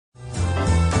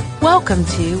Welcome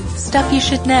to Stuff You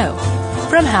Should Know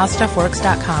from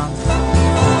HowStuffWorks.com.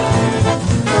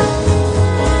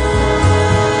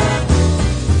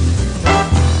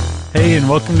 Hey, and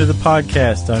welcome to the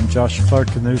podcast. I'm Josh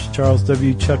Clark, and there's Charles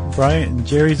W. Chuck Bryant, and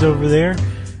Jerry's over there.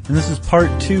 And this is part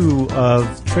 2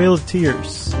 of Trail of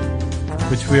Tears,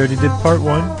 which we already did part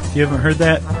 1. If you haven't heard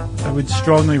that, I would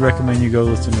strongly recommend you go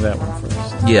listen to that one first.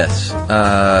 Yes,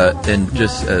 and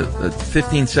just a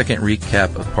 15-second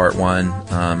recap of part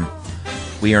 1.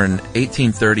 We are in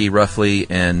 1830 roughly,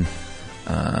 and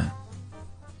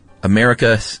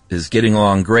America is getting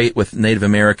along great with Native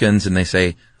Americans, and they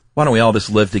say, why don't we all just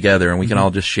live together and we can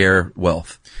all just share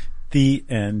wealth? The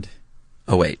end.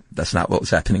 Oh, wait, that's not what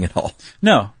was happening at all.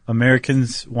 No,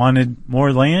 Americans wanted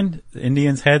more land. The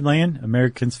Indians had land.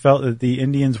 Americans felt that the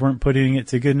Indians weren't putting it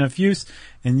to good enough use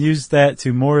and used that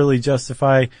to morally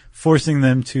justify forcing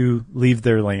them to leave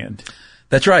their land.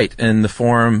 That's right, in the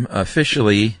form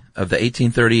officially of the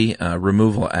 1830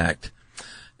 Removal Act.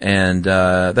 And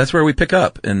that's where we pick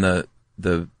up. And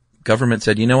the government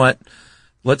said, you know what,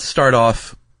 let's start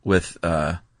off with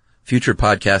future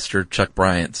podcaster Chuck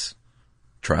Bryant's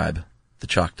tribe, the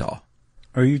Choctaw.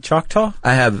 Are you Choctaw?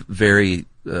 I have very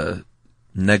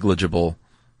negligible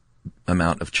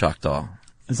amount of Choctaw.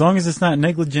 As long as it's not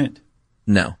negligent.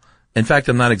 No. In fact,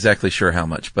 I'm not exactly sure how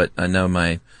much, but I know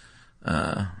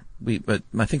but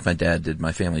I think my dad did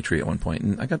my family tree at one point,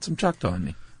 and I got some Choctaw in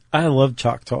me. I love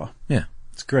Choctaw. Yeah.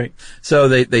 It's great. So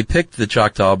they picked the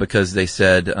Choctaw because they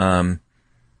said,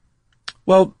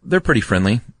 well, they're pretty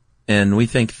friendly, and we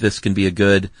think this can be a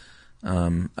good,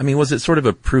 was it sort of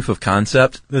a proof of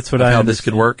concept? That's what of I how understand. this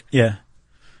could work? Yeah.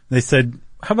 They said,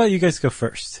 how about you guys go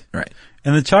first? Right.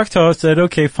 And the Choctaw said,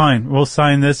 okay, fine. We'll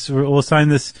sign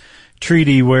this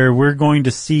treaty where we're going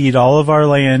to cede all of our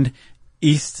land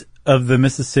east of the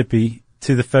Mississippi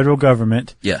to the federal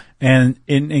government. Yeah. And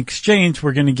in exchange,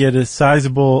 we're going to get a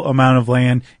sizable amount of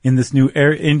land in this new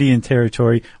Indian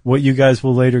territory, what you guys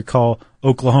will later call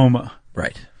Oklahoma.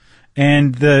 Right.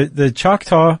 And the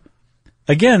Choctaw,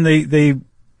 again, they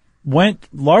went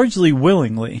largely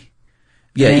willingly.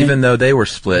 Yeah, even though they were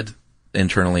split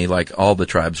internally, like all the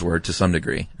tribes were to some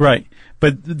degree. Right.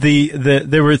 But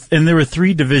there were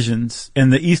 3 divisions,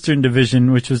 and the Eastern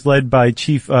Division, which was led by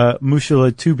Chief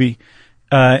Mushula Tubi,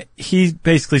 he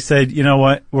basically said, you know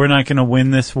what, we're not going to win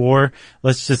this war.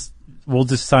 We'll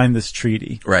just sign this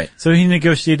treaty. Right. So he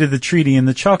negotiated the treaty, and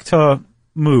the Choctaw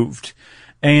moved.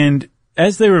 And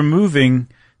as they were moving,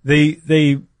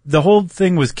 the whole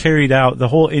thing was carried out, the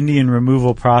whole Indian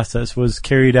removal process was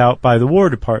carried out by the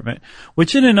War Department,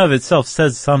 which in and of itself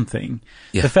says something.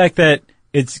 Yeah. The fact that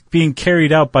it's being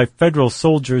carried out by federal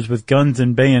soldiers with guns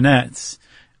and bayonets,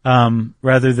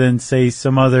 rather than, say,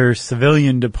 some other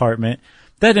civilian department,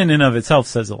 that in and of itself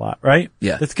says a lot, right?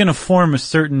 Yeah. It's going to form a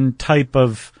certain type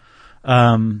of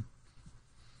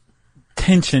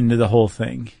tension to the whole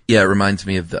thing. Yeah, it reminds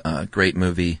me of the great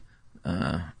movie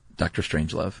Dr.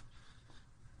 Strangelove.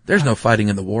 There's no fighting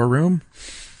in the war room.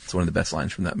 It's one of the best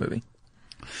lines from that movie.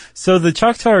 So the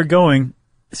Choctaw are going.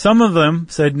 Some of them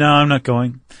said, no, I'm not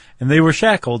going. And they were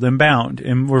shackled and bound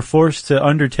and were forced to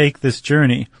undertake this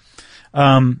journey.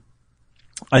 I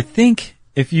think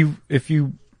if you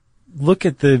look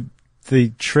at the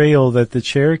trail that the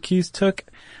Cherokees took,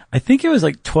 I think it was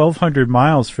like 1,200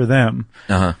 miles for them.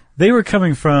 Uh-huh. They were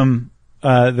coming from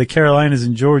the Carolinas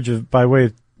and Georgia by way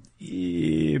of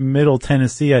middle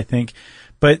Tennessee, I think.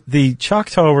 But the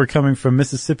Choctaw were coming from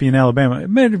Mississippi and Alabama. It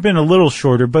may have been a little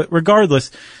shorter, but regardless,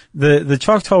 the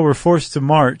Choctaw were forced to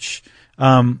march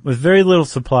with very little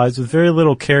supplies, with very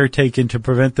little care taken to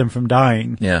prevent them from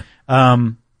dying. Yeah.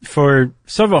 For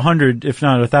several hundred, if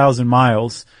not 1,000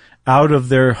 miles out of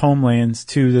their homelands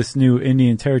to this new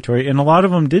Indian territory. And a lot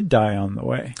of them did die on the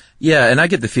way. Yeah, and I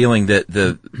get the feeling that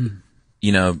the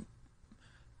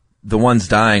ones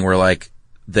dying were like,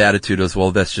 the attitude was,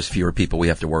 well, that's just fewer people we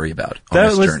have to worry about on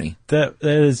this journey. That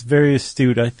is very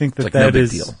astute. I think like no big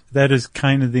deal. That is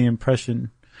kind of the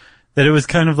impression. That it was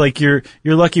kind of like you're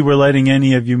lucky we're letting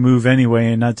any of you move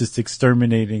anyway and not just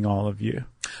exterminating all of you.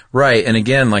 Right. And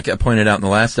again, like I pointed out in the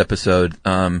last episode,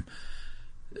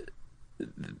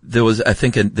 there was, I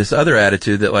think, this other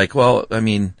attitude that like, well, I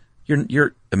mean,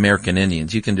 you're American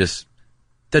Indians. You can just,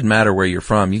 doesn't matter where you're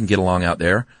from. You can get along out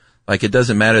there. Like it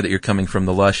doesn't matter that you're coming from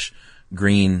the lush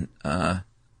green,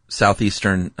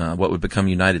 southeastern, what would become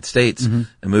United States and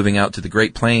moving out to the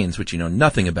Great Plains, which you know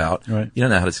nothing about. Right. You don't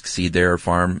know how to succeed there or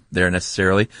farm there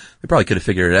necessarily. They probably could have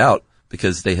figured it out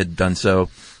because they had done so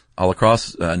all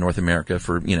across North America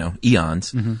for,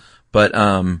 eons. Mm-hmm. But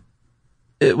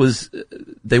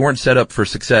they weren't set up for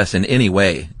success in any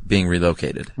way being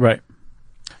relocated. Right.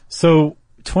 So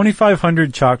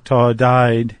 2,500 Choctaw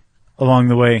died along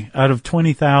the way. Out of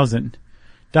 20,000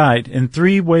 died in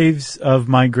 3 waves of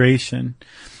migration.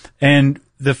 And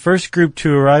the first group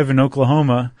to arrive in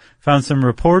Oklahoma found some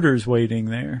reporters waiting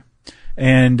there.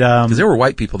 And, Because there were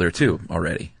white people there too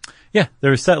already. yeah,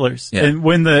 there were settlers. Yeah.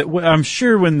 And I'm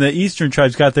sure when the eastern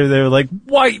tribes got there, they were like,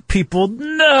 white people,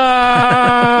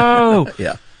 no!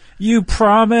 Yeah. You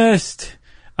promised.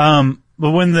 But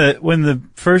when the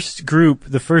first group,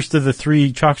 the first of the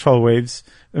 3 Choctaw waves,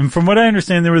 and from what I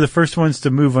understand, they were the first ones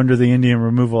to move under the Indian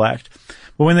Removal Act.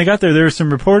 But when they got there were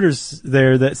some reporters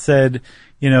there that said,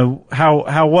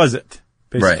 how was it?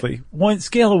 Basically. Right.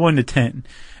 Scale of 1 to 10.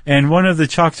 And one of the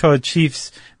Choctaw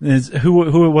chiefs,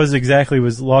 who it was exactly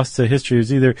was lost to history. It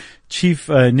was either Chief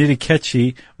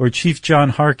Nitticetchee or Chief John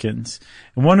Harkins.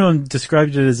 And one of them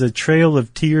described it as a trail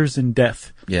of tears and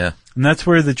death. Yeah. And that's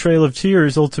where the Trail of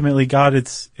Tears ultimately got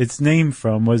its name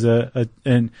from, was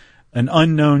an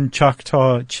unknown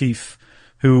Choctaw chief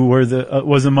who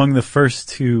was among the first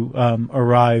to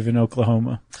arrive in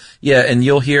Oklahoma. Yeah, and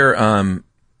you'll hear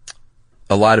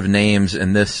a lot of names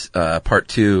in this part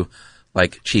 2,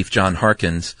 like Chief John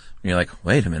Harkins. And you're like,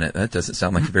 wait a minute, that doesn't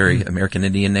sound like a very American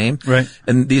Indian name. Right.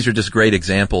 And these are just great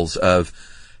examples of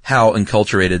how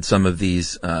enculturated some of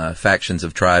these factions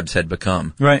of tribes had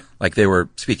become. Right. Like they were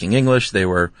speaking English,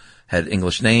 had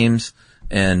English names,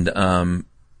 and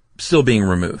still being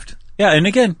removed. Yeah, and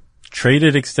again,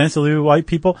 traded extensively with white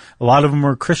people. A lot of them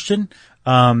were Christian.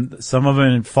 Some of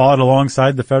them fought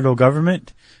alongside the federal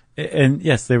government. And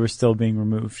yes, they were still being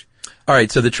removed. All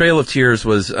right, so the Trail of Tears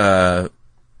was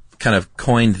kind of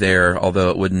coined there,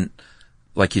 although it wouldn't,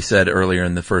 like you said earlier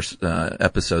in the first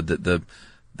episode, that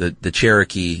the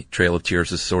Cherokee Trail of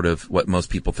Tears is sort of what most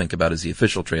people think about as the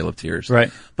official Trail of Tears.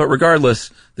 Right. But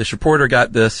regardless, this reporter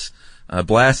got this,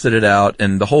 blasted it out,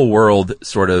 and the whole world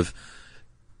sort of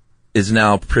is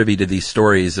now privy to these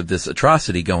stories of this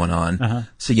atrocity going on. Uh-huh.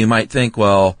 So you might think,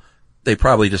 well, they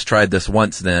probably just tried this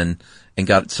once then and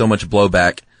got so much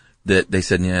blowback that they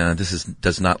said, yeah,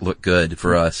 does not look good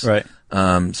for us. Right.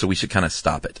 So we should kind of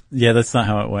stop it. Yeah, that's not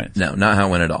how it went. No, not how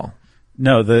it went at all.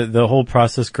 No, the whole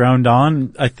process ground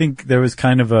on. I think there was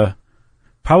kind of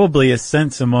probably a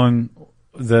sense among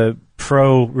the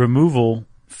pro-removal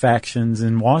factions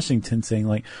in Washington saying,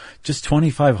 like, just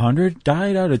 2,500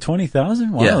 died out of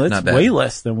 20,000? Wow, Yeah, that's not bad. way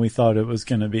less than we thought it was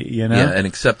going to be, Yeah, an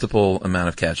acceptable amount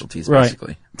of casualties, Right.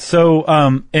 basically.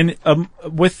 So,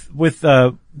 with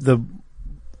the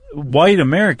white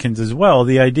Americans as well,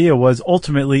 the idea was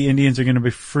ultimately Indians are going to be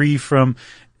free from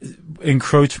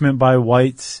encroachment by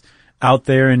whites out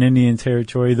there in Indian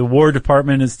territory. The War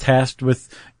Department is tasked with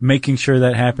making sure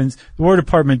that happens. The War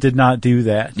Department did not do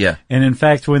that. Yeah. And in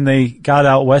fact, when they got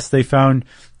out west, they found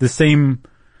the same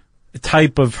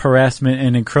type of harassment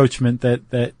and encroachment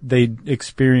that they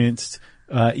experienced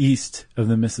east of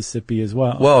the Mississippi as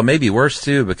well. Well, maybe worse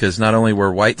too, because not only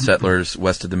were white settlers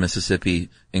west of the Mississippi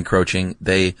encroaching,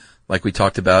 they, like we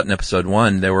talked about in episode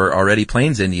 1, there were already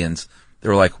Plains Indians. They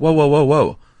were like,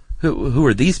 whoa. Who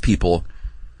are these people?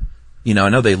 I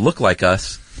know they look like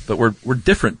us, but we're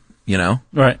different,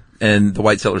 Right. And the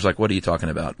white settlers like, what are you talking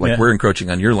about? Like, Yeah. we're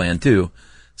encroaching on your land too.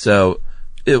 So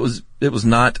it was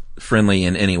not friendly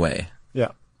in any way,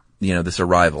 Yeah. this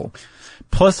arrival.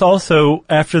 Plus also,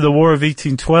 after the War of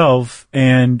 1812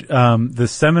 and the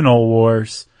Seminole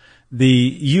Wars, the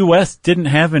U.S. didn't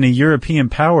have any European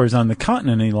powers on the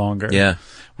continent any longer. Yeah.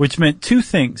 Which meant 2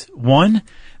 things. One,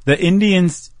 the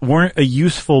Indians weren't a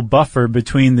useful buffer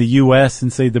between the U.S.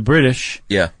 and, say, the British.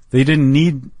 Yeah.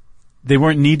 They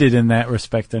weren't needed in that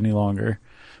respect any longer,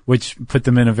 which put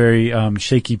them in a very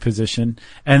shaky position.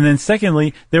 And then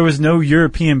secondly, there was no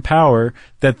European power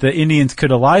that the Indians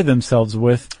could ally themselves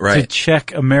with to Right.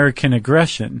 check American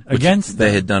aggression against them.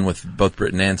 They had done with both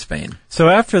Britain and Spain. So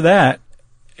after that,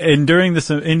 and during this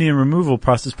Indian removal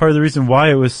process, part of the reason why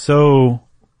it was so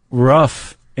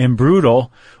rough and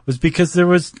brutal was because there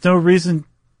was no reason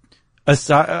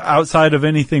outside of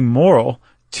anything moral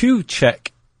to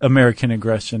check American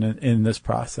aggression in this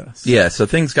process. Yeah, so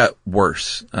things got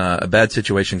worse. A bad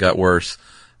situation got worse.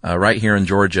 Right here in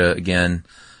Georgia, again,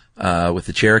 with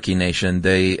the Cherokee Nation,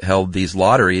 they held these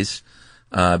lotteries,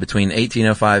 between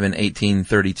 1805 and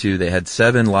 1832. They had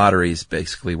 7 lotteries,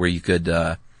 basically, where you could,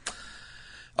 a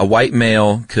white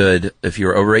male could, if you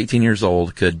were over 18 years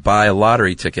old, could buy a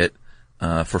lottery ticket,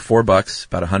 for $4,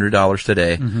 about $100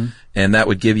 today. Mm-hmm. And that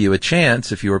would give you a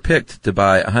chance, if you were picked, to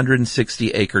buy a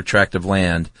 160-acre tract of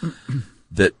land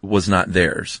that was not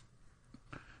theirs.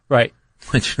 Right.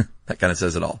 Which, that kind of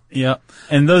says it all. Yeah.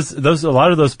 And those, a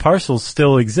lot of those parcels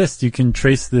still exist. You can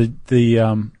trace the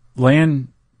land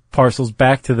parcels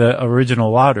back to the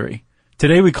original lottery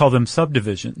Today we call them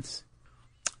subdivisions.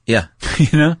 Yeah.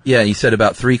 You know? Yeah, you said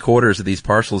about 3/4 of these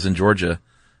parcels in Georgia,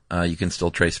 you can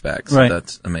still trace back. So Right.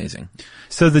 that's amazing.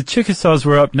 So the Chickasaws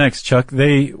were up next, Chuck.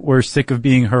 They were sick of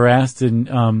being harassed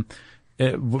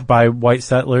by white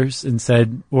settlers and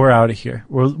said, "We're out of here.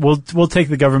 We'll take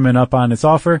the government up on its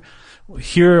offer.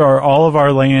 Here are all of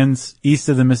our lands east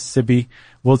of the Mississippi.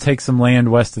 We'll take some land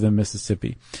west of the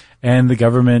Mississippi." And the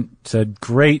government said,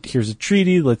 "Great. Here's a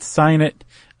treaty. Let's sign it.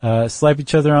 Slap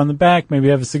each other on the back. Maybe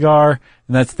have a cigar,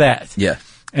 and that's that." Yeah.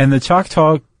 And the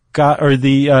Chickasaw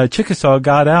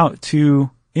got out to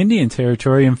Indian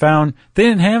Territory and found they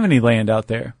didn't have any land out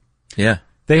there. Yeah.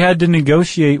 They had to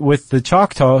negotiate with the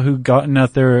Choctaw, who'd gotten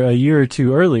out there a year or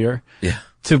two earlier, Yeah.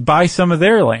 to buy some of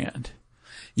their land.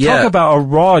 Yeah. Talk about a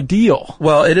raw deal.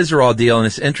 Well, it is a raw deal, and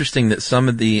it's interesting that some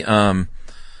of the,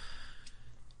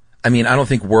 I don't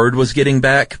think word was getting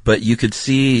back, but you could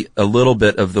see a little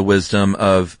bit of the wisdom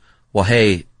of, well,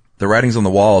 hey, the writing's on the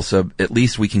wall, so at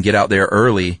least we can get out there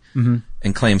early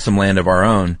and claim some land of our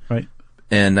own. Right.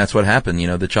 And that's what happened.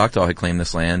 The Choctaw had claimed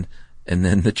this land, and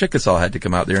then the Chickasaw had to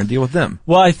come out there and deal with them.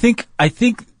 Well, I think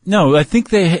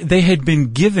they had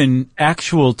been given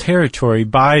actual territory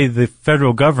by the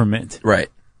federal government, Right.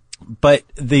 but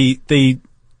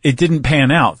it didn't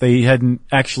pan out. They hadn't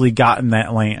actually gotten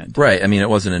that land. Right. It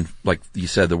wasn't in, like you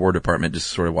said, the War Department just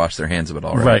sort of washed their hands of it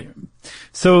all, right? Right.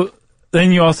 So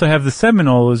then you also have the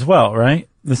Seminole as well, right?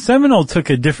 The Seminole took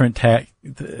a different tack.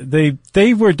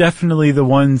 They were definitely the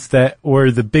ones that were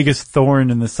the biggest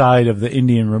thorn in the side of the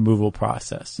Indian removal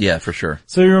process. Yeah, for sure.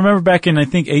 So you remember back in, I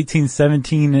think,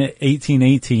 1817 and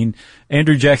 1818,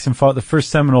 Andrew Jackson fought the First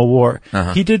Seminole War.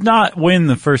 Uh-huh. He did not win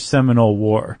the First Seminole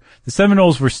War. The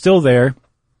Seminoles were still there.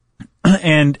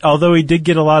 And although he did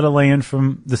get a lot of land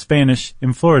from the Spanish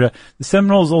in Florida, the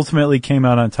Seminoles ultimately came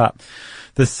out on top.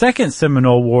 The Second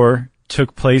Seminole War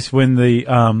took place when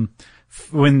the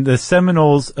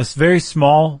Seminoles, a very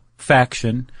small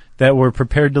faction that were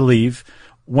prepared to leave,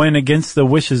 went against the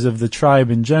wishes of the tribe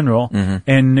in general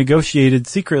and negotiated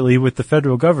secretly with the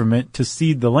federal government to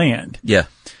cede the land. Yeah.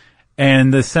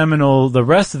 And the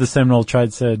rest of the Seminole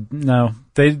tribe said, no,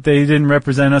 they didn't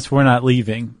represent us. We're not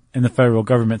leaving. And the federal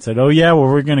government said, oh yeah,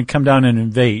 well, we're going to come down and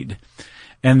invade.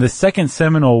 And the Second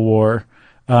Seminole War,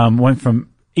 went from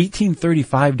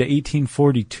 1835 to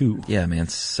 1842. Yeah, man,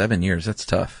 7 years. That's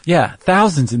tough. Yeah,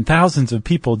 thousands and thousands of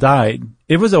people died.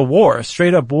 It was a war, a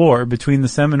straight up war between the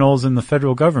Seminoles and the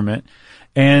federal government.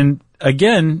 And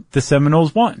again, the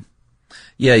Seminoles won.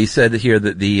 Yeah, you said here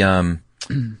that the,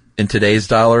 in today's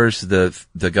dollars,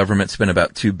 the government spent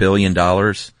about $2 billion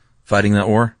fighting that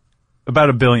war. About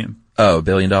 $1 billion. Oh, $1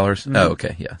 billion? Mm-hmm. Oh,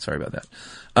 okay. Yeah, sorry about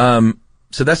that.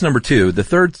 So that's number two. The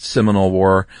Third Seminole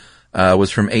War,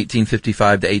 was from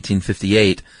 1855 to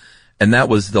 1858, and that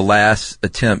was the last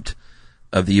attempt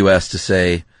of the U.S. to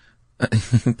say,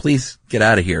 please get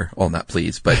out of here. Well, not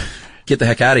please, but get the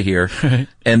heck out of here. Right.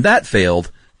 And that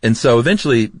failed. And so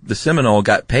eventually the Seminole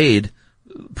got paid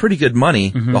pretty good money,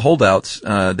 the holdouts,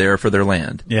 there for their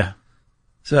land. Yeah.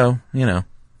 So,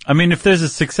 if there's a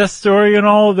success story in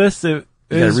all of this, it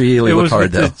really look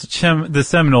hard though. The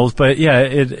Seminoles, but yeah,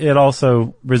 it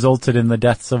also resulted in the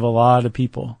deaths of a lot of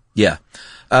people. Yeah.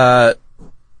 So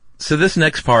this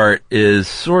next part is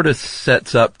sort of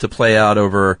sets up to play out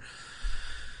over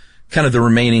kind of the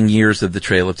remaining years of the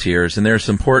Trail of Tears. And there's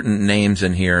some important names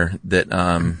in here that,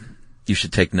 you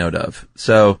should take note of.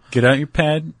 So. Get out your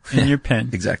pad and your pen.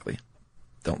 Exactly.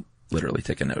 Don't literally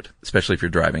take a note, especially if you're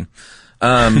driving.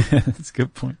 That's a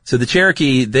good point. So the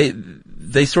Cherokee,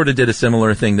 they sort of did a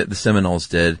similar thing that the Seminoles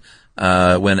did,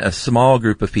 when a small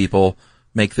group of people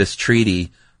make this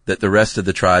treaty that the rest of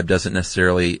the tribe doesn't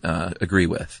necessarily, agree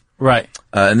with. Right.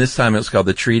 And this time it was called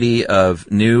the Treaty of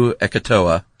New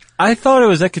Ekatoa. I thought it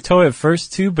was Ekatoa at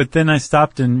first too, but then I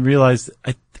stopped and realized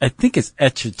I think it's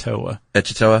Etchetoa.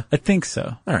 Etchetoa? I think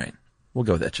so. All right. We'll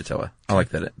go with Etchetoa. I like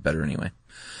that better anyway.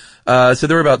 So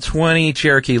there were about 20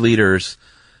 Cherokee leaders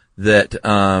that,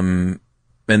 and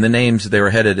the names, they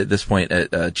were headed at this point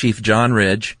at, Chief John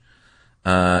Ridge,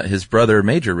 his brother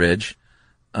Major Ridge,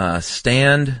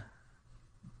 Stand,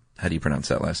 how do you pronounce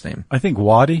that last name? I think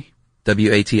Watie.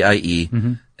 W-A-T-I-E,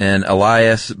 and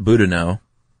Elias Boudinot.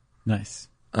 Nice.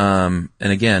 And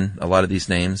again, a lot of these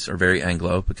names are very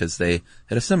Anglo because they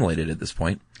had assimilated at this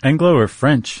point. Anglo or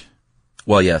French?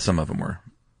 Well, yeah, some of them were.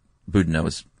 Boudinot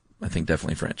was, I think,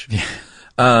 definitely French.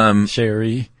 Yeah.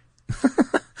 Sherry.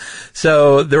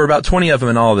 So there were about 20 of them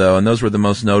in all, though, and those were the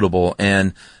most notable.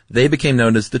 And they became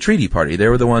known as the Treaty Party. They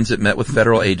were the ones that met with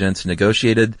federal agents,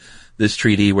 negotiated this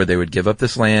treaty where they would give up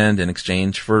this land in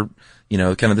exchange for,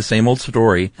 kind of the same old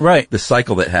story. Right. The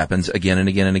cycle that happens again and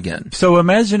again and again. So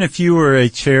imagine if you were a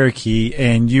Cherokee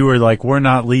and you were like, we're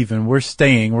not leaving, we're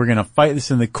staying, we're going to fight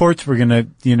this in the courts, we're going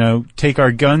to, take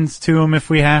our guns to them if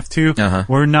we have to. Uh-huh.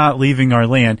 We're not leaving our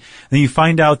land. Then you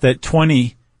find out that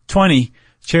 20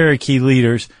 Cherokee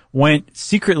leaders went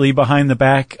secretly behind the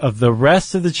back of the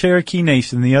rest of the Cherokee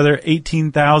Nation, the other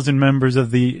 18,000 members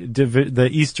of the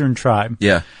Eastern tribe.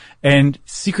 Yeah. And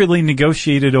secretly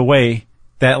negotiated away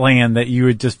that land that you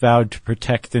had just vowed to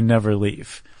protect and never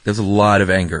leave. There's a lot of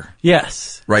anger.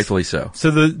 Yes. Rightfully so.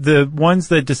 So the ones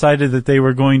that decided that they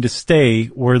were going to stay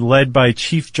were led by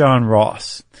Chief John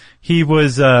Ross. He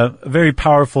was a very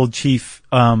powerful chief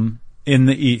in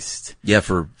the East. Yeah,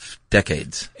 for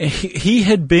decades. He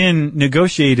had been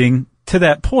negotiating to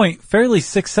that point fairly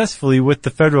successfully with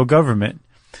the federal government,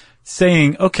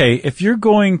 saying, okay, if you're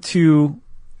going to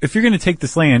take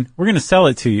this land, we're going to sell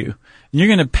it to you. And you're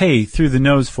going to pay through the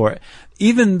nose for it.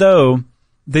 Even though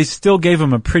they still gave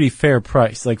him a pretty fair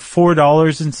price, like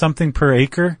 $4 and something per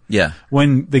acre. Yeah.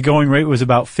 When the going rate was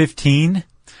about 15.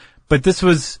 But this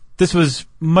was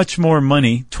much more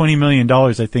money, $20 million,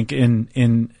 I think, in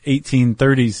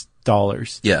 1830s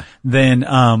dollars. Yeah. Than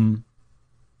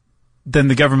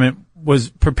the government was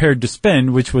prepared to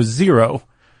spend, which was zero.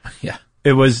 Yeah.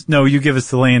 It was, no, you give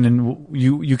us the land and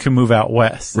you can move out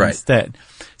west instead.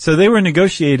 So they were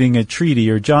negotiating a treaty,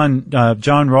 or John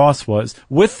Ross was,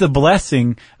 with the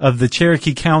blessing of the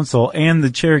Cherokee Council and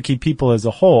the Cherokee people as a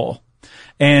whole.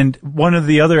 And one of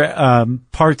the other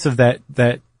parts of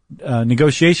that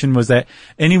negotiation was that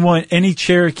any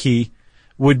Cherokee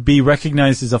would be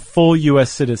recognized as a full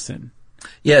U.S. citizen.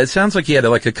 Yeah, it sounds like he had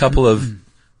like a couple of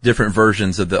different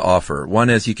versions of the offer. One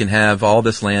is you can have all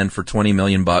this land for $20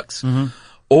 million,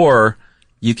 or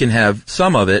you can have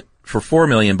some of it for $4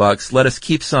 million. Let us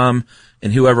keep some,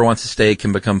 and whoever wants to stay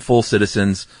can become full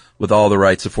citizens with all the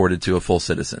rights afforded to a full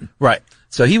citizen. Right.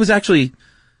 So he was actually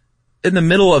in the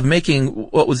middle of making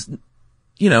what was,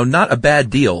 not a bad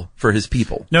deal for his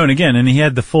people. No, and he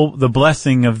had the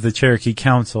blessing of the Cherokee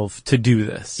Council to do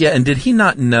this. Yeah, and did he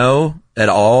not know at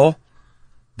all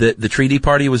that the Treaty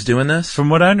Party was doing this? From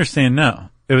what I understand, no.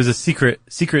 It was a secret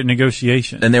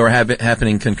negotiation. And they were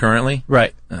happening concurrently?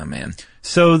 Right. Oh, man.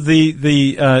 So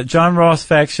the John Ross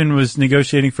faction was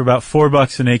negotiating for about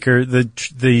 $4 an acre.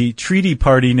 The Treaty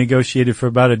Party negotiated for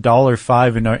about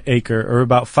 $1.05 an acre, or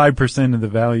about 5% of the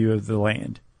value of the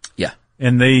land. Yeah.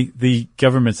 And the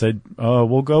government said, "Oh,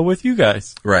 we'll go with you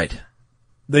guys." Right.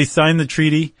 They signed the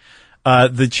treaty.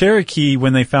 The Cherokee,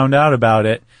 when they found out about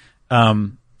it,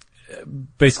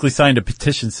 basically signed a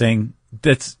petition saying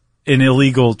that's an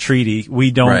illegal treaty.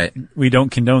 We don't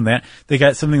condone that. They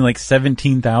got something like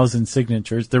 17,000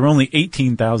 signatures. There were only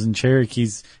 18,000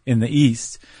 Cherokees in the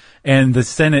East, and the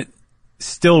Senate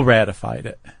still ratified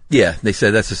it. Yeah, they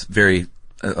said that's just very,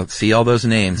 see all those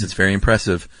names. It's very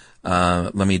impressive.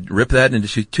 Let me rip that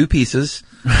into two pieces,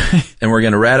 and we're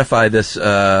going to ratify this,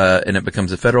 and it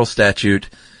becomes a federal statute.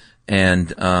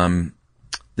 And,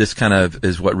 this kind of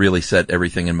is what really set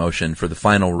everything in motion for the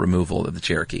final removal of the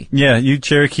Cherokee. Yeah, you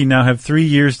Cherokee now have 3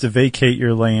 years to vacate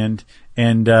your land,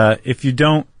 and if you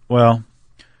don't, well,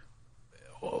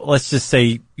 let's just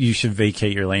say you should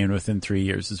vacate your land within 3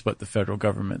 years is what the federal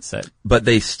government said. But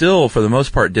they still, for the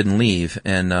most part, didn't leave,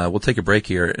 and we'll take a break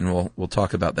here, and we'll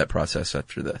talk about that process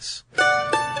after this.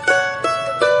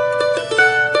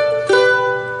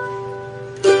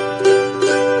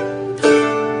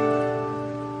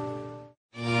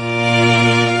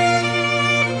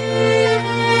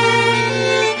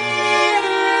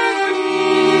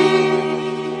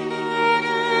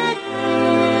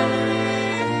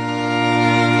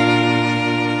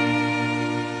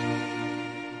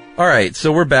 All right,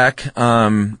 so we're back.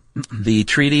 The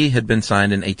treaty had been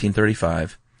signed in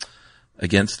 1835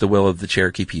 against the will of the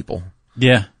Cherokee people.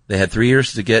 Yeah. They had 3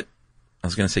 years to get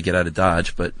out of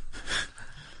Dodge, but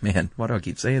man, why do I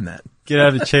keep saying that? Get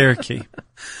out of Cherokee.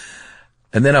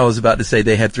 And then I was about to say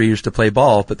they had 3 years to play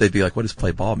ball, but they'd be like, what does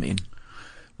play ball mean?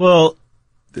 Well,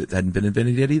 It hadn't been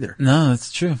invented yet either. no,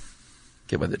 that's true.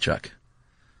 Get with it, Chuck.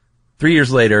 3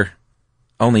 years later,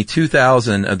 only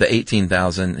 2,000 of the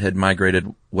 18,000 had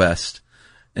migrated west.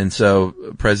 And so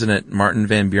President Martin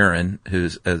Van Buren,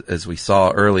 who's, as we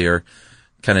saw earlier,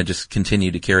 kind of just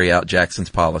continued to carry out Jackson's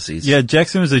policies. Yeah,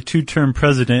 Jackson was a 2-term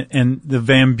president, and the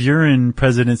Van Buren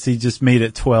presidency just made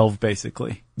it 12,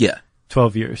 basically. Yeah.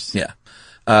 12 years. Yeah.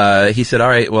 He said, all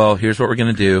right, well, here's what we're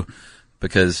going to do,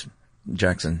 because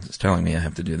Jackson is telling me I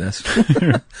have to do this.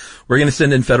 We're going to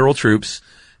send in federal troops,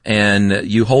 and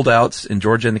you holdouts in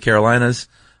Georgia and the Carolinas.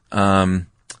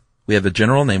 We have a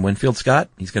general named Winfield Scott.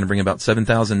 He's going to bring about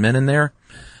 7,000 men in there,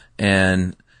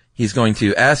 and he's going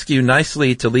to ask you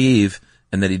nicely to leave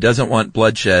and that he doesn't want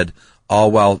bloodshed,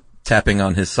 all while tapping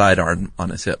on his sidearm on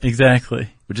his hip. Exactly.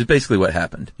 Which is basically what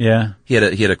happened. Yeah. He had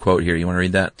a quote here. You want to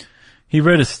read that? He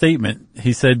read a statement.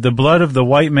 He said, "The blood of the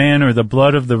white man or the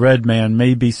blood of the red man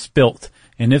may be spilt,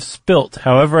 and if spilt,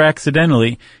 however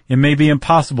accidentally, it may be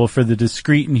impossible for the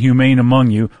discreet and humane among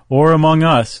you, or among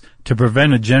us, to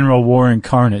prevent a general war and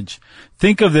carnage.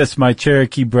 Think of this, my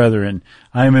Cherokee brethren.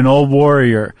 I am an old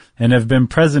warrior, and have been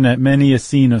present at many a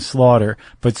scene of slaughter,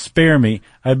 but spare me,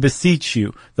 I beseech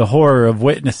you, the horror of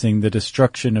witnessing the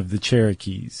destruction of the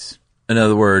Cherokees." In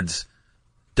other words,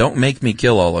 don't make me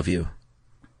kill all of you.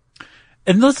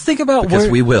 And let's think about because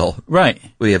we will. Right.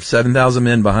 We have 7,000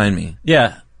 men behind me.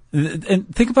 Yeah.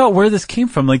 And think about where this came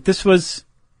from. Like, this was,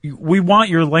 we want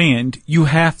your land, you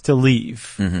have to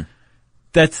leave. Mm-hmm.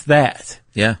 That's that.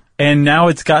 Yeah. And now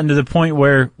it's gotten to the point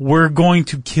where we're going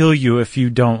to kill you if you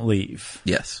don't leave.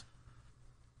 Yes.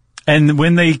 And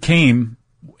when they came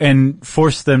and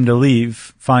forced them to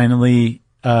leave, finally,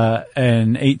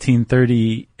 in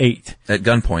 1838. At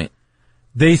gunpoint.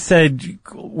 They said,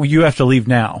 well, you have to leave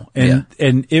now. And,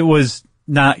 and it was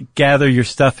not gather your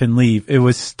stuff and leave. It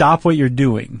was stop what you're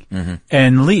doing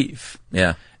and leave.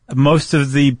 Yeah. Most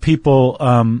of the people,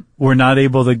 were not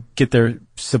able to get their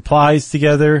supplies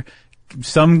together.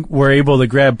 Some were able to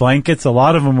grab blankets. A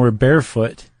lot of them were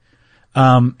barefoot.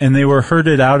 And they were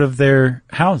herded out of their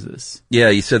houses. Yeah,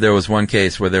 you said there was one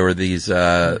case where there were these,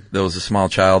 there was a small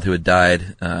child who had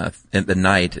died, at the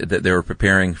night that they were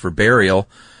preparing for burial.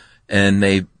 And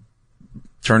they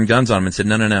turned guns on him and said,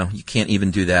 no, you can't even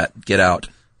do that. Get out.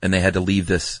 And they had to leave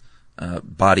this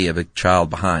body of a child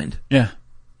behind. Yeah.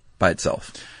 By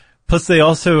itself. Plus, they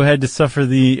also had to suffer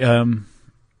the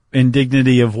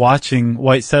indignity of watching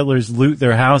white settlers loot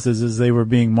their houses as they were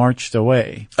being marched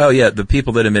away. Oh, yeah. The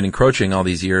people that had been encroaching all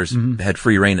these years had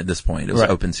free reign at this point. It was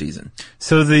open season.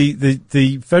 So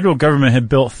the federal government had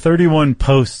built 31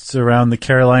 posts around the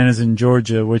Carolinas and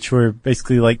Georgia, which were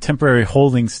basically like temporary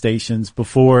holding stations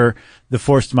before the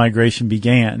forced migration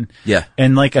began. Yeah.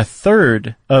 And like a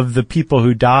third of the people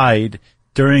who died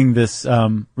during this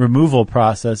removal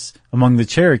process among the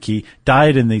Cherokee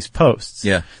died in these posts.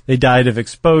 Yeah. They died of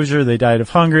exposure, they died of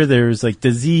hunger, there was like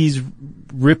disease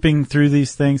ripping through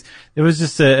these things. It was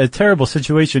just a terrible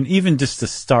situation, even just to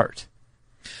start.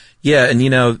 Yeah, and you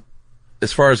know,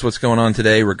 as far as what's going on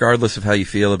today, regardless of how you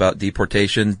feel about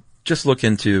deportation, just look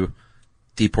into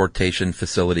deportation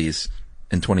facilities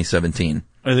in 2017.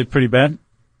 Are they pretty bad?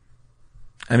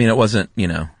 I mean, it wasn't, you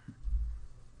know,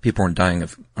 people aren't dying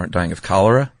of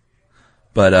cholera,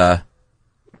 but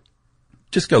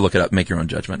just go look it up, make your own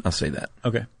judgment. I'll say that.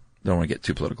 Okay. Don't want to get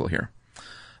too political here.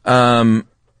 All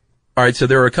right, so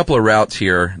there are a couple of routes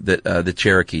here that the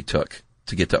Cherokee took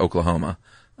to get to Oklahoma.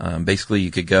 Basically,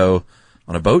 you could go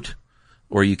on a boat,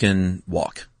 or you can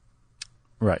walk.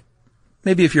 Right.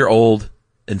 Maybe if you're old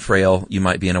and frail, you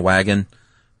might be in a wagon,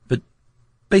 but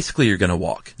basically you're going to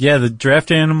walk. Yeah, the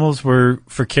draft animals were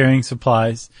for carrying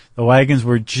supplies. The wagons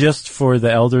were just for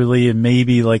the elderly and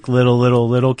maybe like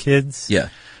little kids. Yeah.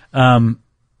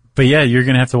 But yeah, you're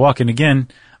going to have to walk. And again,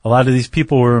 a lot of these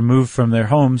people were removed from their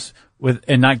homes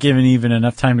and not given even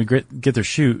enough time to get their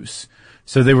shoes.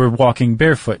 So they were walking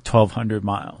barefoot 1,200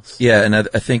 miles. Yeah, and I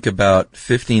think about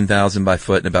 15,000 by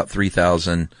foot and about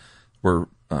 3,000 were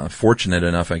fortunate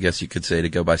enough, I guess you could say, to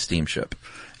go by steamship.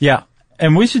 Yeah.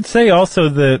 And we should say also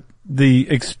that the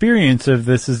experience of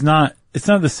this it's not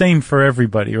the same for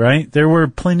everybody, right? There were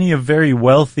plenty of very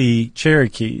wealthy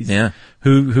Cherokees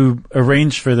who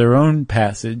arranged for their own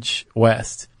passage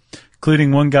west,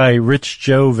 including one guy, Rich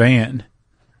Joe Van.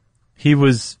 He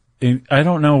was, I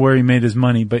don't know where he made his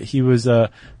money, but he was a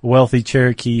wealthy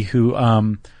Cherokee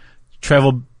who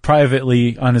traveled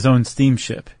privately on his own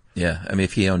steamship. Yeah, I mean,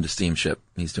 if he owned a steamship,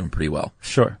 he's doing pretty well.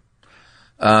 Sure.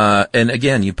 And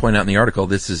again, you point out in the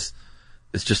article, it's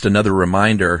just another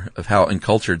reminder of how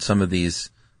uncultured some of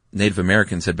these Native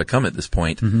Americans had become at this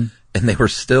point. Mm-hmm. And they were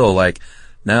still like,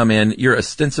 no, man, you're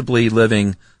ostensibly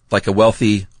living like a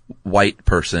wealthy white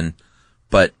person,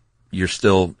 but you're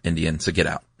still Indian, so get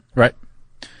out. Right.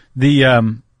 The,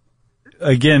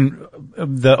 again,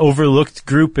 the overlooked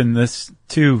group in this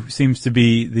too seems to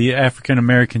be the African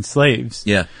American slaves.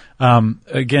 Yeah.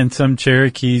 Again, some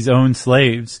Cherokees owned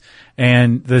slaves,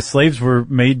 and the slaves were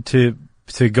made to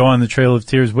go on the Trail of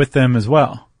Tears with them as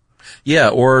well. Yeah,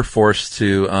 or forced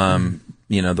to,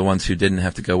 the ones who didn't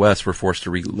have to go west were forced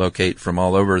to relocate from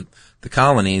all over the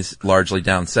colonies, largely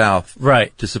down south,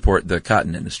 Right. to support the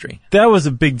cotton industry. That was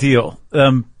a big deal.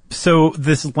 So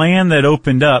this land that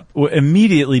opened up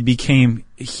immediately became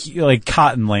like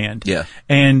cotton land. Yeah.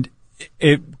 And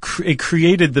it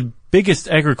created the biggest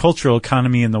agricultural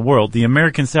economy in the world. The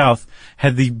American South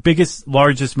had the biggest,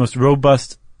 largest, most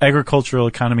robust agricultural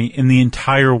economy in the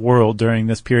entire world during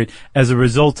this period as a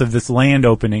result of this land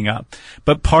opening up.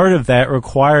 But part of that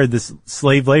required this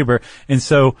slave labor. And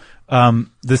so,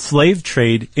 the slave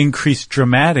trade increased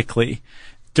dramatically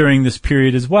during this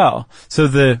period as well. So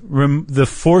the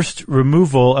forced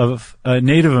removal of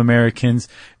Native Americans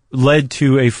led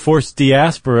to a forced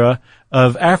diaspora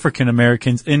of African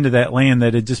Americans into that land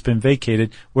that had just been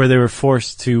vacated, where they were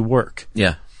forced to work.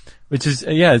 Yeah. Which is,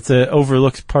 it's an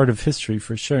overlooked part of history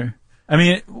for sure. I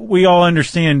mean, we all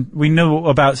understand, we know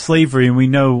about slavery and we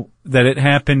know that it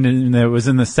happened and that it was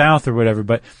in the South or whatever,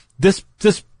 but this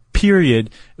period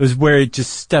was where it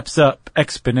just steps up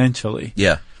exponentially.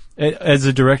 Yeah. As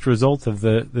a direct result of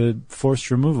the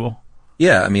forced removal.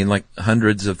 Yeah. I mean, like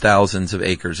hundreds of thousands of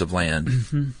acres of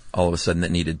land all of a sudden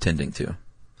that needed tending to.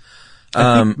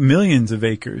 I think millions of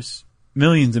acres.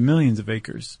 Millions and millions of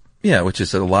acres. Yeah, which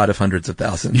is a lot of hundreds of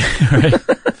thousands. Right.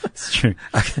 It's true.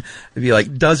 It'd be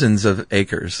like dozens of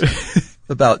acres.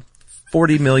 About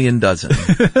 40 million dozen.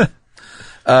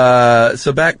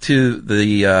 So back to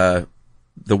the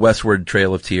westward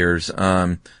Trail of Tears.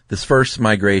 This first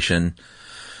migration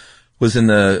was in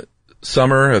the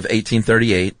summer of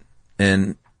 1838.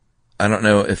 And I don't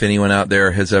know if anyone out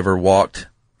there has ever walked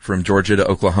from Georgia to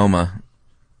Oklahoma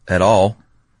at all.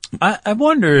 I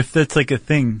wonder if that's like a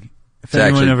thing. If To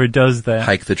anyone actually ever does that.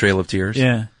 Hike the Trail of Tears?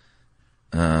 Yeah.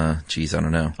 Geez, I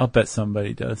don't know. I'll bet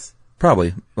somebody does.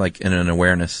 Probably, like in an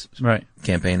awareness Right.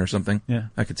 campaign or something. Yeah.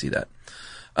 I could see that.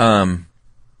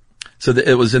 So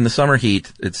it was in the summer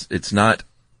heat. It's not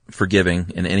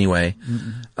forgiving in any way.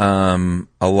 A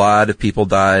lot of people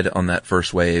died on that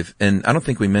first wave. And I don't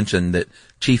think we mentioned that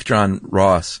Chief John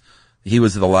Ross, he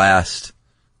was the last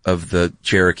of the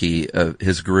Cherokee,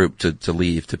 his group to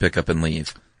leave, to pick up and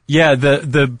leave. Yeah,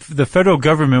 the federal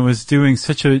government was doing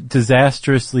such a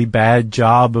disastrously bad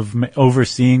job of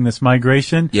overseeing this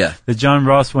migration. Yeah. That John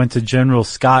Ross went to General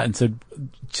Scott and said,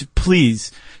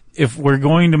 please, if we're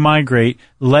going to migrate,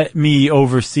 let me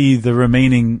oversee the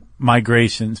remaining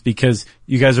migrations because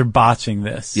you guys are botching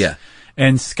this. Yeah.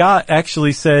 And Scott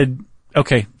actually said,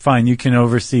 okay, fine, you can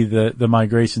oversee the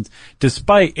migrations,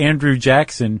 despite Andrew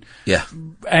Jackson Yeah.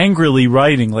 angrily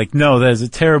writing, like, no, that is a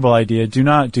terrible idea. Do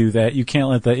not do that. You can't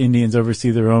let the Indians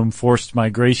oversee their own forced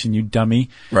migration, you dummy.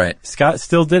 Right. Scott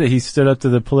still did it. He stood up to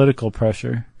the political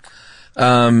pressure.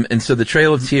 And so the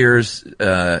Trail of Tears,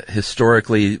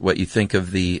 historically, what you think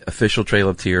of the official Trail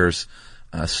of Tears,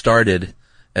 started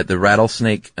at the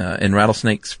Rattlesnake, in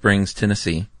Rattlesnake Springs,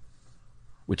 Tennessee,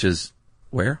 which is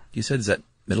where? You said, is that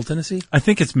Middle Tennessee? I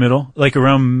think it's middle, like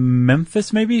around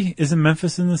Memphis, maybe? Isn't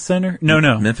Memphis in the center? No.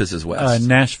 Memphis is west.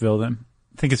 Nashville, then.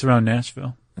 I think it's around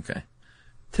Nashville. Okay.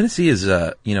 Tennessee is,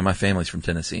 my family's from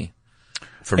Tennessee.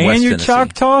 From And West you're Tennessee.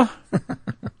 Choctaw?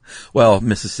 Well,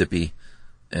 Mississippi,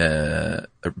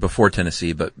 before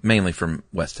Tennessee, but mainly from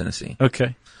West Tennessee,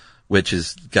 Okay. which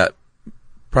has got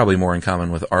probably more in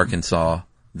common with Arkansas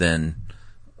than,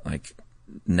 like,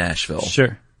 Nashville.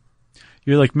 Sure.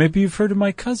 You're like, maybe you've heard of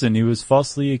my cousin. He was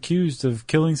falsely accused of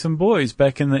killing some boys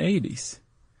back in the 80s.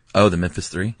 Oh, the Memphis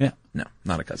Three? Yeah. No,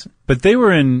 not a cousin. But they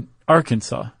were in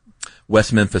Arkansas.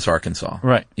 West Memphis, Arkansas.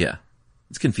 Right. Yeah.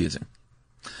 It's confusing.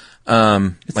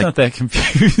 It's not that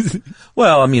confusing.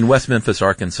 Well, I mean, West Memphis,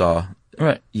 Arkansas,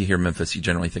 Right. you hear Memphis, you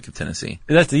generally think of Tennessee.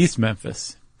 That's East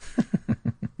Memphis.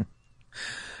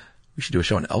 We should do a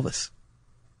show on Elvis.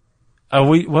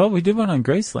 We did one on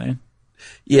Graceland.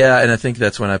 Yeah, and I think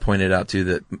that's when I pointed out too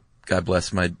that God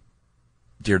bless my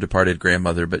dear departed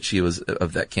grandmother, but she was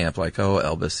of that camp, like, oh,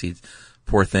 Elvis,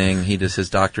 poor thing, his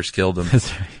doctors killed him.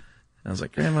 That's right. I was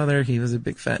like, grandmother, he was a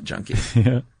big fat junkie.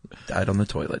 Yeah. Died on the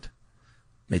toilet.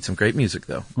 Made some great music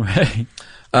though. Right.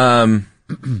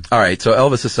 All right, so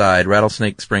Elvis aside,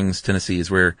 Rattlesnake Springs, Tennessee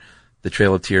is where the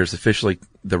Trail of Tears officially,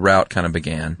 the route kind of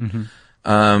began.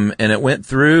 And it went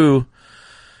through,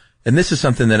 and this is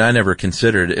something that I never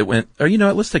considered. It went, you know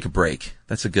what, let's take a break.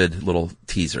 That's a good little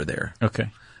teaser there. Okay.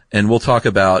 And we'll talk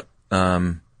about,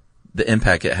 the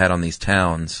impact it had on these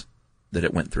towns that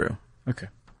it went through. Okay.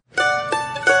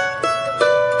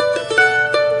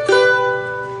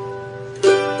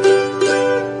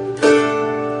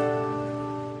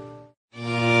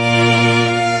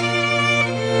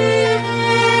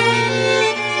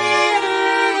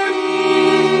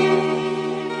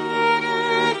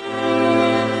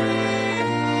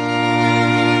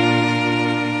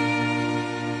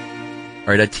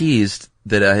 All right, I teased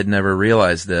that I had never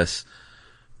realized this,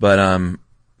 but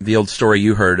the old story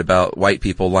you heard about white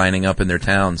people lining up in their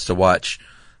towns to watch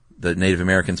the Native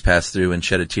Americans pass through and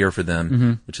shed a tear for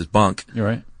them, which is bunk. You're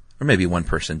right. Or maybe one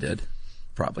person did,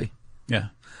 probably. Yeah.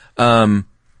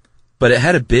 But it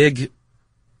had a big,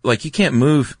 like, you can't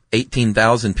move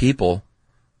 18,000 people,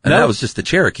 and that was just the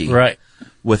Cherokee. Right.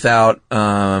 Without,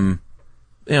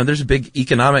 there's a big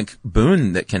economic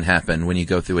boon that can happen when you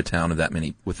go through a town of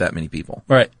with that many people.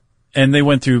 Right. And they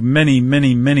went through many,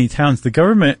 many, many towns. The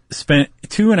government spent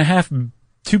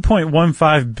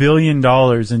 $2.15 billion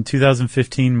in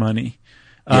 2015 money,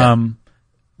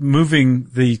 moving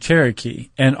the Cherokee.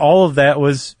 And all of that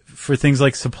was for things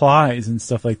like supplies and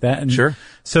stuff like that. And sure.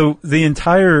 So the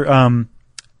entire,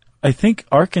 I think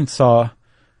it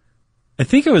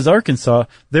was Arkansas,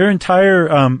 their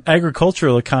entire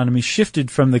agricultural economy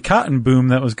shifted from the cotton boom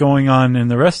that was going on in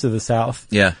the rest of the South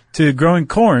to growing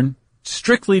corn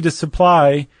strictly to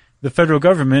supply the federal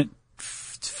government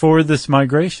for this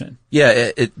migration. Yeah,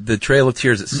 the Trail of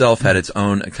Tears itself had its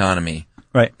own economy.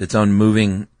 Right. Its own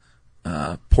moving,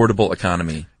 portable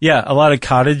economy. Yeah, a lot of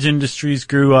cottage industries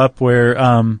grew up where,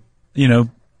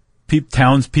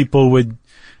 townspeople would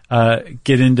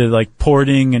get into like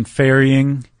porting and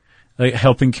ferrying, like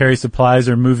helping carry supplies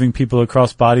or moving people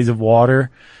across bodies of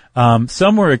water.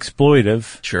 Some were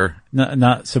exploitive. Sure.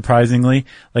 Not surprisingly.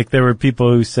 Like there were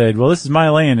people who said, well, this is my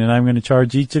land and I'm going to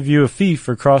charge each of you a fee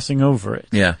for crossing over it.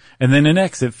 Yeah. And then an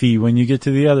exit fee when you get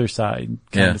to the other side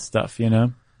kind of stuff, you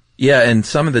know? Yeah, and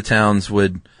some of the towns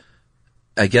would,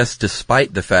 I guess,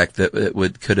 despite the fact that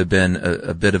could have been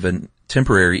a bit of a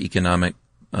temporary economic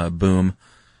boom,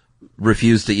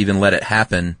 refuse to even let it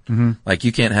happen. Mm-hmm. Like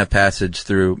you can't have passage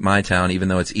through my town, even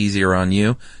though it's easier on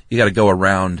you. You got to go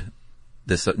around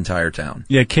this entire town.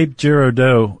 Yeah, Cape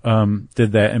Girardeau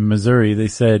did that in Missouri. They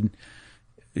said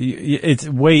it's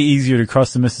way easier to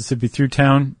cross the Mississippi through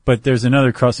town, but there's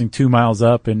another crossing 2 miles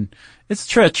up, and it's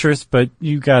treacherous, but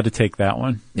you got to take that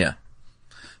one. Yeah.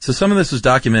 So some of this was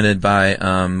documented by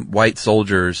white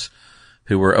soldiers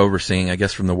who were overseeing, I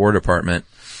guess, from the War Department.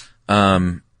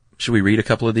 Should we read a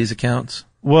couple of these accounts?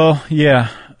 Well, yeah,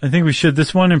 I think we should.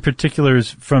 This one in particular is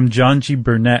from John G.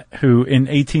 Burnett, who in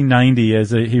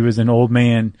 1890, he was an old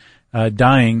man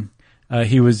dying,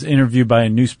 he was interviewed by a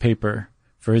newspaper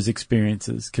for his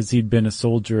experiences because he'd been a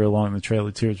soldier along the Trail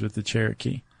of Tears with the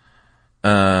Cherokee.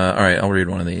 All right, I'll read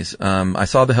one of these. I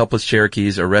saw the helpless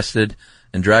Cherokees arrested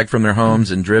and dragged from their homes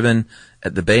and driven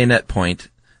at the bayonet point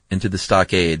into the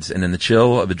stockades, and in the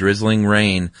chill of a drizzling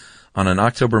rain on an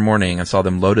October morning, I saw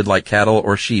them loaded like cattle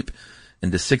or sheep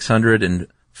into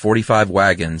 645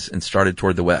 wagons and started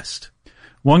toward the west.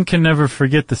 One can never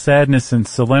forget the sadness and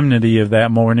solemnity of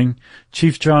that morning.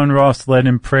 Chief John Ross led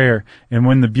in prayer, and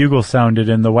when the bugle sounded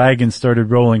and the wagons started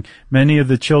rolling, many of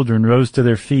the children rose to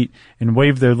their feet and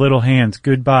waved their little hands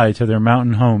goodbye to their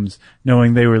mountain homes,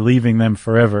 knowing they were leaving them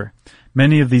forever.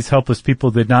 Many of these helpless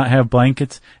people did not have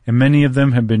blankets, and many of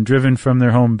them had been driven from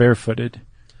their home barefooted.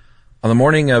 On the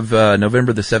morning of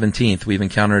November the 17th, we've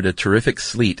encountered a terrific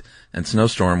sleet and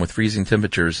snowstorm with freezing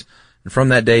temperatures. And from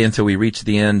that day until we reached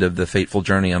the end of the fateful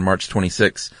journey on March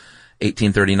 26,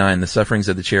 1839, the sufferings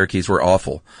of the Cherokees were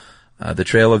awful. The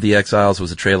trail of the exiles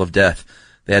was a trail of death.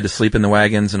 They had to sleep in the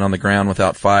wagons and on the ground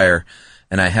without fire.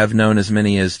 And I have known as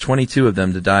many as 22 of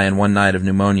them to die in one night of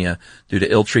pneumonia due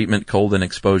to ill treatment, cold, and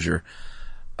exposure.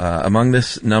 Among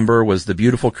this number was the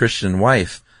beautiful Christian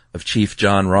wife of Chief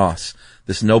John Ross.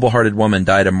 This noble-hearted woman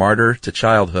died a martyr to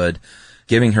childhood,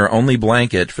 giving her only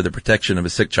blanket for the protection of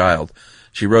a sick child.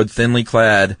 She rode thinly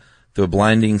clad through a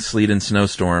blinding sleet and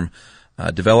snowstorm,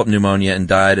 developed pneumonia, and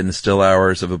died in the still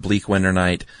hours of a bleak winter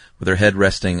night with her head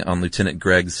resting on Lieutenant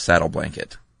Gregg's saddle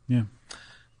blanket. Yeah.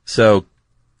 So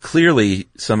clearly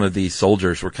some of these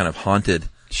soldiers were kind of haunted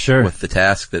with the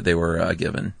task that they were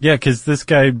given. Yeah, because this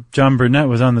guy, John Burnett,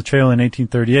 was on the trail in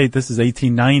 1838. This is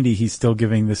 1890. He's still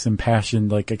giving this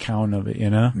impassioned account of it, you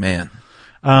know? Man.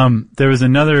 There was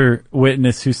another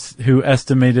witness who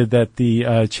estimated that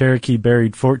the Cherokee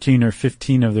buried 14 or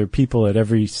 15 of their people at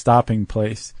every stopping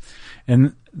place.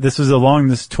 And this was along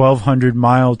this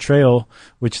 1,200-mile trail,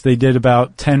 which they did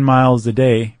about 10 miles a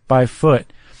day by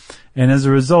foot. And as a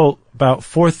result, about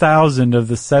 4,000 of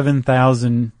the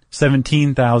 17,000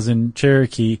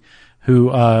 Cherokee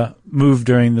who moved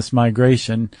during this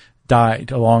migration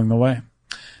died along the way.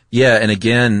 Yeah, and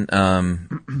again,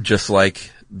 just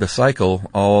like the cycle,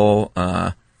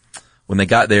 when they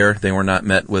got there, they were not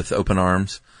met with open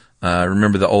arms.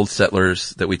 Remember the old settlers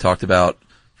that we talked about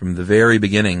from the very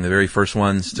beginning, the very first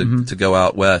ones to go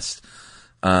out west.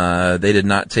 They did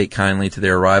not take kindly to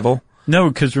their arrival. No,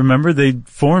 because remember, they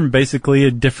formed basically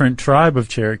a different tribe of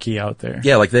Cherokee out there.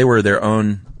 Yeah, like they were their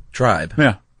own tribe.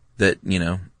 Yeah. That,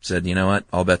 said, you know what?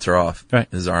 All bets are off. Right.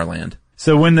 This is our land.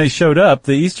 So when they showed up,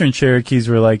 the Eastern Cherokees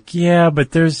were like, yeah,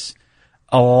 but there's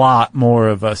a lot more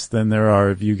of us than there are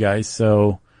of you guys,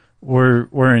 so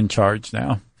we're in charge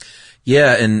now.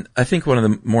 Yeah, and I think one of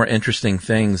the more interesting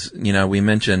things, we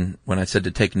mentioned when I said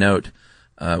to take note,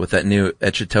 with that new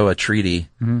Etchetoa Treaty,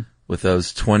 with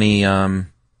those 20,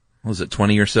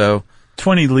 20 or so?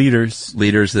 20 leaders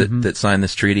that signed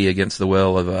this treaty against the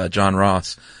will of, John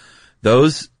Ross.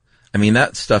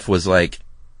 That stuff was like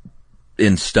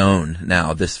in stone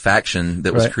now. This faction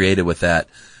that was created with that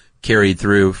carried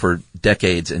through for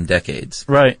decades and decades.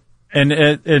 Right.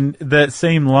 And that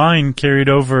same line carried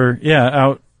over,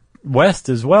 out west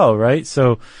as well, right?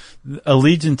 So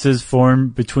allegiances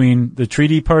formed between the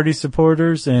Treaty Party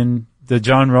supporters and the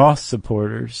John Ross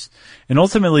supporters. And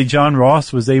ultimately John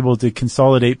Ross was able to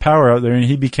consolidate power out there, and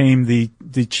he became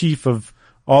the chief of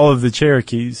all of the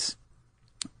Cherokees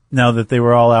now that they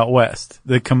were all out west,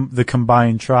 the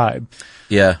combined tribe.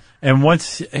 Yeah. And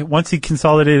once he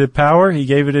consolidated power, he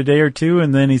gave it a day or two,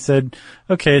 and then he said,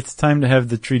 okay, it's time to have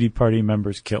the Treaty Party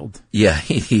members killed. Yeah,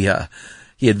 he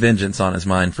had vengeance on his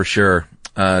mind for sure.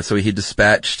 So he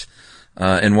dispatched,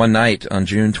 in one night on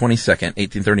June 22nd,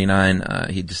 1839,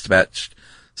 he dispatched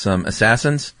some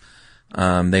assassins.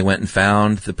 They went and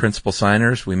found the principal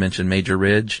signers. We mentioned Major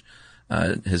Ridge,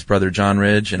 his brother John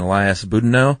Ridge, and Elias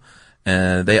Boudinot.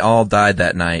 They all died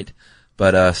that night.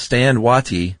 But, Stand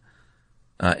Watie,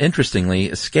 interestingly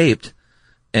escaped.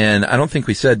 And I don't think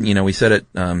we said, we said it,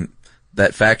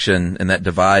 that faction and that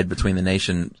divide between the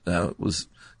nation, was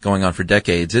going on for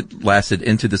decades. It lasted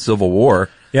into the Civil War.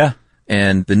 Yeah.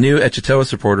 And the new Etchetoa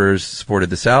supporters supported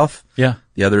the South. Yeah.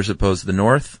 The others opposed the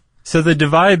North. So the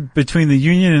divide between the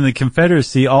Union and the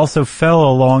Confederacy also fell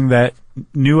along that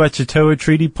new Etchetoa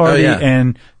Treaty Party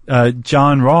and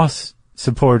John Ross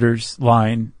supporters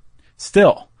line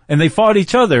still. And they fought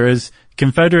each other as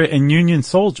Confederate and Union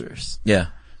soldiers. Yeah.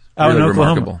 Out really in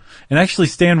Oklahoma. Remarkable. And actually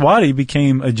Stand Watie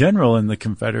became a general in the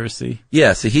Confederacy.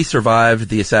 Yeah, so he survived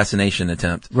the assassination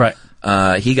attempt. Right.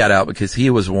 He got out because he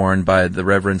was warned by the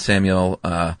Reverend Samuel,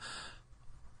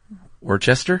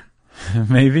 Worcester?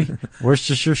 Maybe.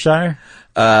 Worcestershire?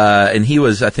 And he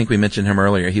was, I think we mentioned him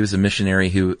earlier, he was a missionary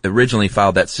who originally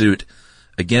filed that suit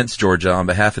against Georgia on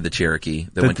behalf of the Cherokee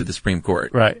that went to the Supreme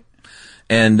Court. Right.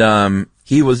 And,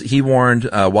 he warned,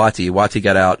 Watie. Watie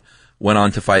got out, went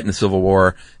on to fight in the Civil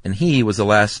War, and he was the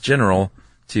last general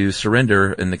to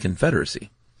surrender in the Confederacy.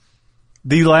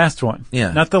 The last one.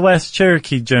 Yeah. Not the last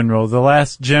Cherokee general, the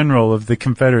last general of the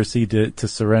Confederacy to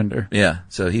surrender. Yeah.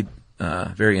 So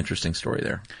very interesting story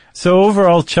there. So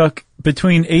overall, Chuck,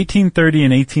 between 1830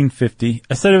 and 1850,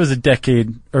 I said it was a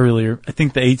decade earlier. I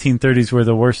think the 1830s were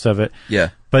the worst of it. Yeah.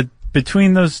 But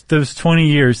between those 20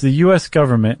 years, the U.S.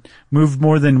 government moved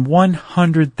more than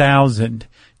 100,000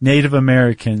 Native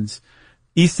Americans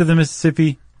east of the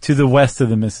Mississippi to the west of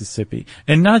the Mississippi.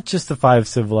 And not just the 5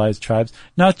 civilized tribes,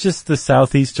 not just the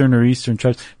southeastern or eastern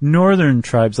tribes, northern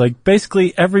tribes, like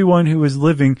basically everyone who was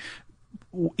living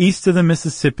east of the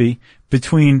Mississippi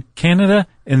between Canada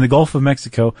and the Gulf of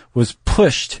Mexico was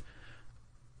pushed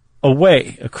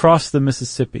away across the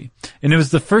Mississippi. And it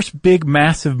was the first big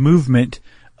massive movement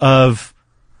of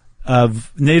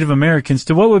Native Americans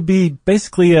to what would be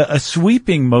basically a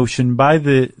sweeping motion by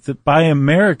by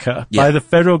America, by the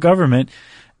federal government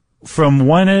from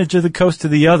one edge of the coast to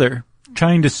the other,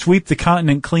 trying to sweep the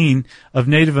continent clean of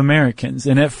Native Americans.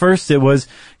 And at first it was,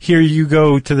 here you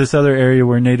go to this other area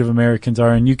where Native Americans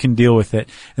are and you can deal with it.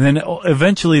 And then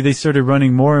eventually they started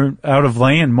running more out of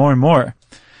land, more and more.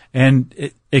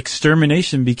 And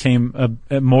extermination became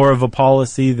more of a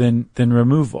policy than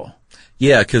removal.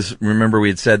 Yeah, because remember we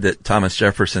had said that Thomas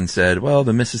Jefferson said, well,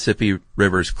 the Mississippi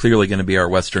River is clearly going to be our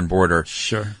western border.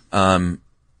 Sure.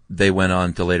 They went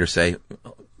on to later say,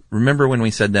 remember when we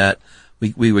said that?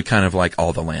 We would kind of like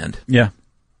all the land. Yeah.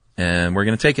 And we're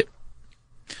going to take it.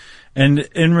 And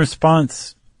in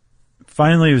response,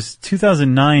 finally it was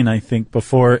 2009, I think,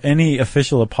 before any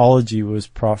official apology was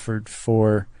proffered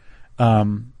for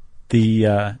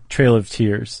the Trail of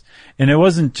Tears. And it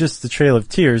wasn't just the Trail of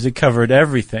Tears, it covered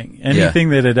everything. Anything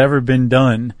that had ever been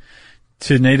done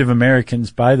to Native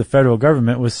Americans by the federal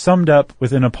government was summed up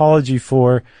with an apology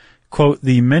for, quote,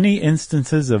 the many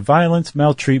instances of violence,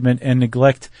 maltreatment, and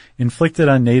neglect inflicted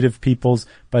on Native peoples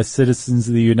by citizens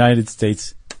of the United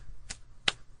States.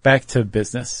 Back to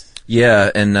business.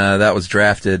 Yeah, and that was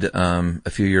drafted a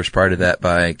few years prior to that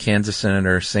by Kansas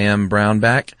Senator Sam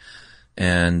Brownback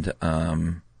and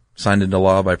signed into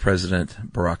law by President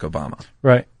Barack Obama.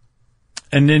 Right.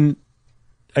 And then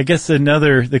I guess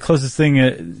the closest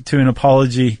thing to an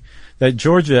apology that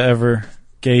Georgia ever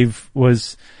gave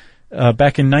was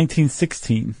back in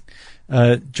 1916.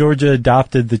 Georgia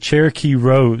adopted the Cherokee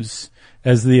rose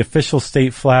as the official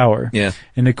state flower. Yeah.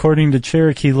 And according to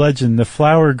Cherokee legend, the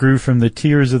flower grew from the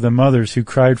tears of the mothers who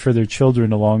cried for their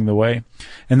children along the way.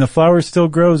 And the flower still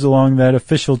grows along that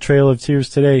official Trail of Tears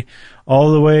today,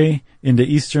 all the way into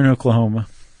eastern Oklahoma.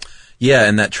 Yeah,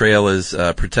 and that trail is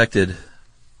protected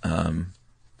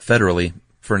federally,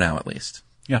 for now at least.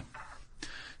 Yeah.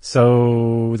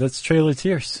 So that's Trail of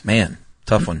Tears. Man,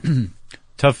 tough one.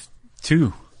 Tough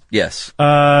too. Yes.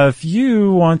 If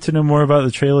you want to know more about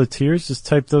the Trail of Tears, just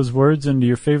type those words into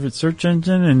your favorite search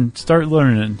engine and start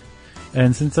learning.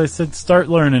 And since I said start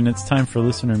learning, it's time for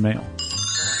listener mail.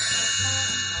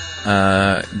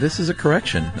 This is a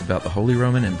correction about the Holy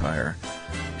Roman Empire.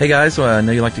 Hey guys, I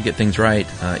know you like to get things right,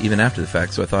 even after the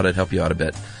fact, so I thought I'd help you out a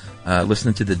bit.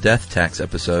 Listening to the death tax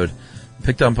episode,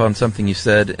 picked up on something you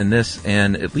said in this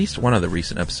and at least one other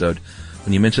recent episode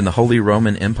when you mentioned the Holy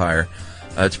Roman Empire.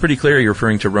 It's pretty clear you're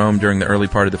referring to Rome during the early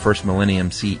part of the first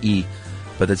millennium CE,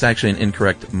 but it's actually an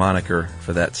incorrect moniker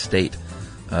for that state.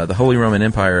 The Holy Roman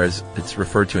Empire, as it's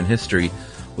referred to in history,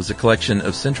 was a collection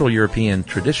of Central European,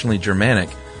 traditionally Germanic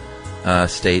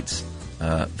states,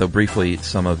 though briefly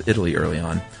some of Italy early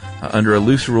on, under a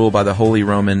loose rule by the Holy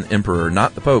Roman Emperor,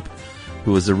 not the Pope,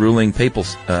 who was ruling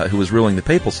the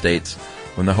papal states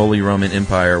when the Holy Roman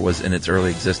Empire was in its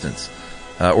early existence.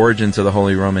 Origins of the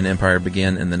Holy Roman Empire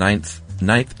began in the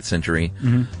 9th century,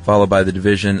 followed by the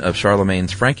division of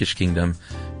Charlemagne's Frankish kingdom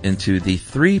into the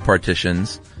 3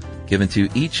 partitions given to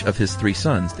each of his 3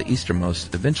 sons, the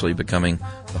easternmost eventually becoming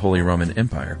the Holy Roman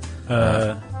Empire.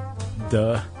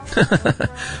 Duh.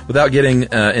 Without getting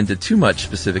into too much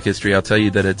specific history, I'll tell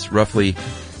you that its roughly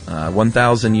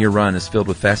 1,000-year run is filled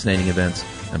with fascinating events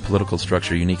and political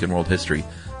structure unique in world history.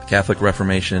 The Catholic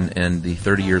Reformation and the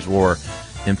 30 Years' War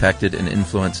impacted and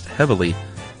influenced heavily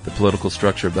the political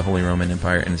structure of the Holy Roman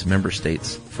Empire and its member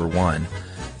states, for one.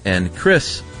 And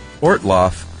Chris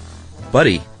Ortloff,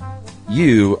 buddy,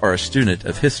 you are a student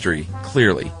of history,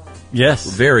 clearly. Yes.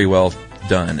 Very well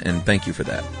done, and thank you for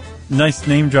that. Nice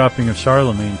name dropping of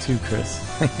Charlemagne too, Chris.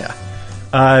 Yeah.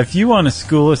 If you want to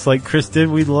school us like Chris did,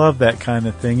 we'd love that kind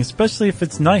of thing, especially if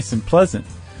it's nice and pleasant.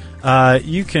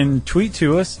 You can tweet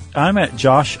to us. I'm at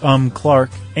Josh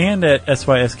Clark and at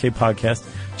SYSK Podcast.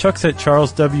 Chuck's at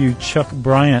Charles W. Chuck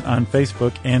Bryant on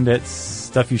Facebook and at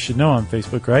Stuff You Should Know on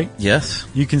Facebook, right? Yes.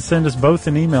 You can send us both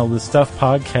an email to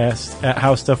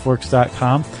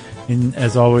stuffpodcast@howstuffworks.com. And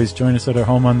as always, join us at our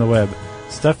home on the web,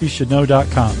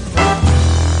 stuffyoushouldknow.com.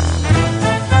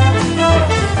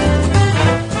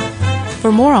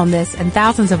 For more on this and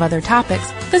thousands of other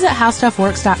topics, visit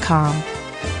howstuffworks.com.